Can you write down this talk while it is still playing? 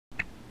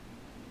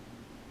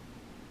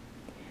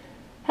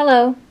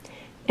Hello.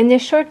 In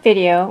this short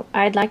video,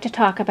 I'd like to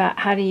talk about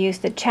how to use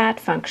the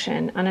chat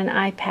function on an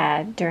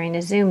iPad during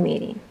a Zoom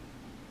meeting.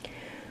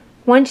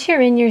 Once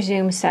you're in your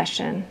Zoom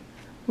session,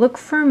 look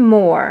for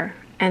More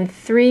and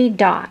 3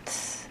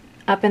 dots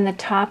up in the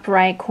top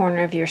right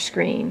corner of your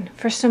screen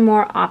for some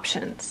more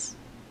options.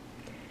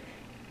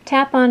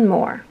 Tap on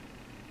More.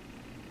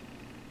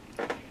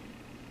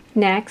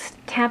 Next,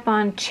 tap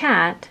on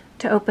Chat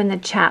to open the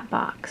chat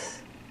box.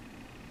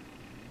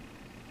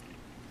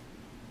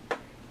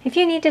 If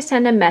you need to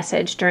send a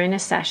message during a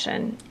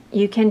session,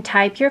 you can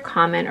type your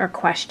comment or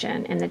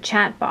question in the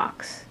chat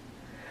box.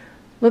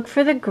 Look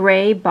for the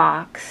gray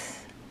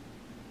box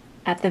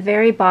at the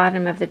very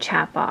bottom of the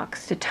chat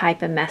box to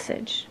type a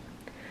message.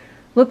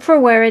 Look for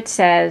where it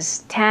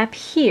says tap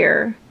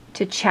here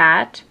to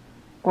chat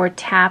or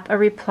tap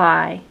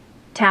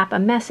a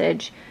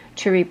message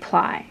to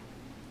reply.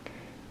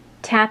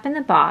 Tap in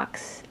the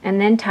box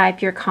and then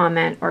type your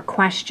comment or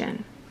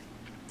question.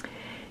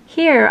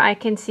 Here I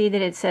can see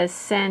that it says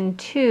send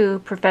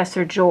to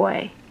Professor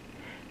Joy.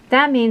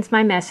 That means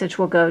my message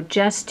will go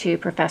just to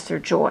Professor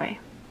Joy.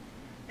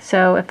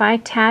 So if I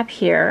tap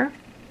here,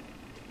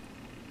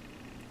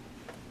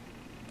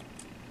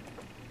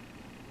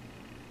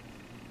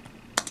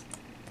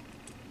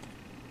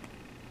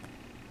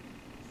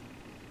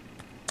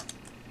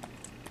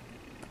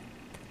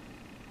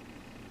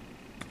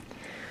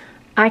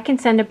 I can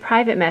send a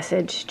private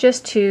message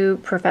just to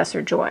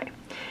Professor Joy.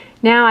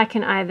 Now I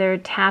can either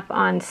tap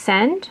on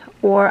send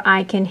or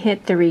I can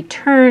hit the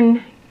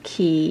return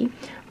key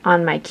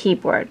on my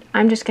keyboard.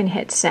 I'm just going to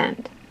hit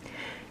send.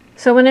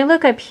 So when I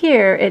look up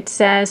here, it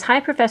says, "Hi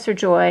Professor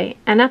Joy,"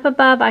 and up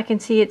above I can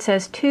see it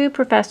says to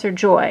Professor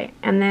Joy,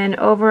 and then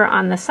over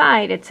on the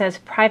side it says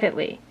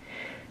privately.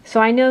 So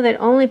I know that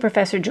only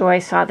Professor Joy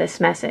saw this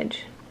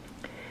message.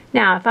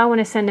 Now if I want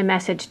to send a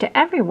message to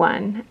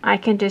everyone, I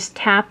can just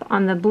tap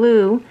on the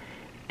blue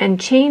and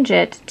change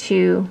it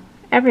to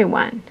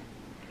everyone.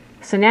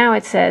 So now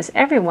it says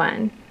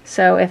everyone.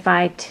 So if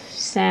I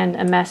send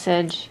a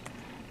message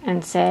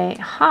and say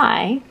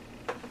hi,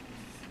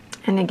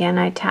 and again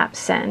I tap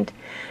send,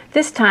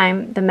 this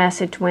time the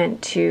message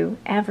went to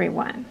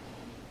everyone.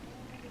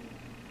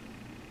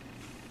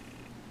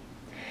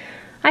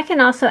 I can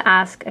also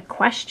ask a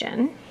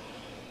question.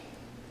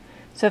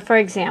 So for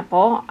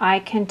example, I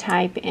can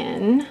type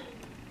in,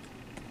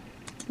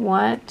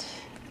 what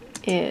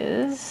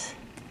is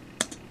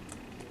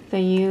the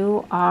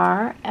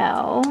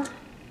URL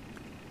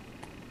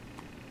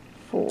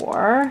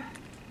for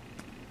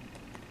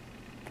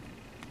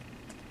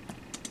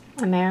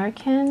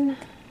American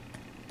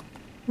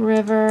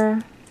River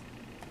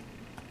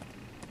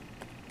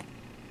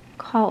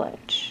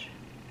College?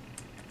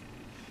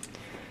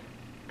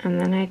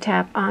 And then I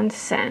tap on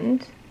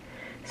send.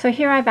 So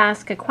here I've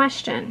asked a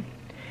question,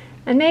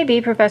 and maybe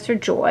Professor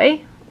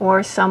Joy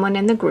or someone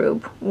in the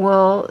group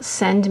will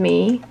send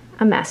me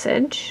a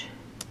message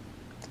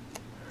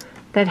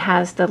that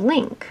has the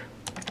link.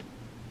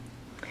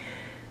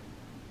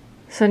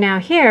 So now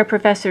here,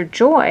 Professor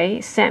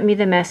Joy sent me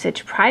the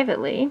message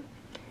privately,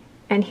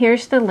 and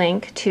here's the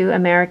link to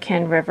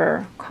American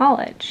River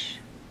College.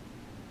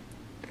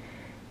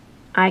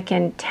 I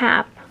can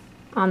tap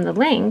on the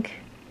link,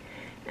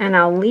 and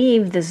I'll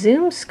leave the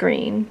Zoom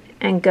screen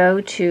and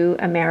go to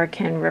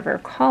American River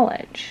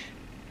College.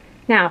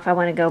 Now, if I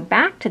want to go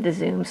back to the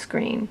Zoom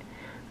screen,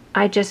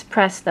 I just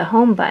press the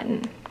home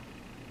button.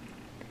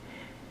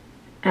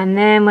 And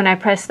then when I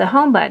press the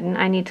home button,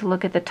 I need to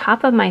look at the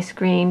top of my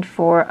screen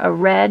for a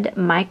red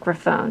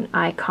microphone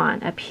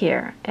icon up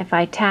here. If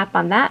I tap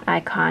on that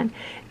icon,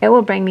 it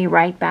will bring me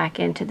right back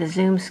into the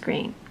Zoom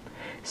screen.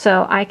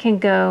 So I can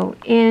go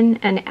in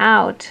and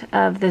out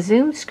of the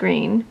Zoom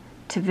screen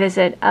to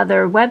visit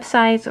other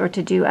websites or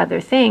to do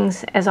other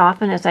things as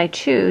often as I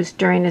choose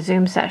during a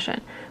Zoom session.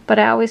 But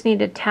I always need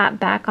to tap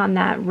back on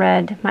that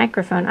red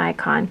microphone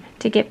icon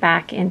to get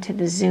back into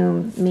the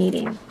Zoom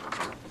meeting.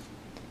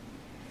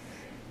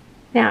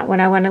 Now, when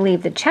I want to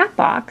leave the chat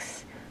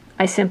box,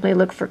 I simply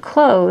look for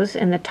close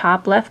in the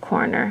top left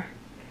corner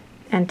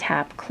and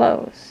tap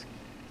close.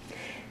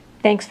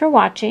 Thanks for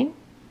watching.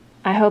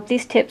 I hope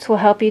these tips will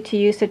help you to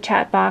use the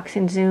chat box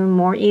in Zoom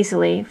more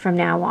easily from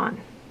now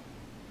on.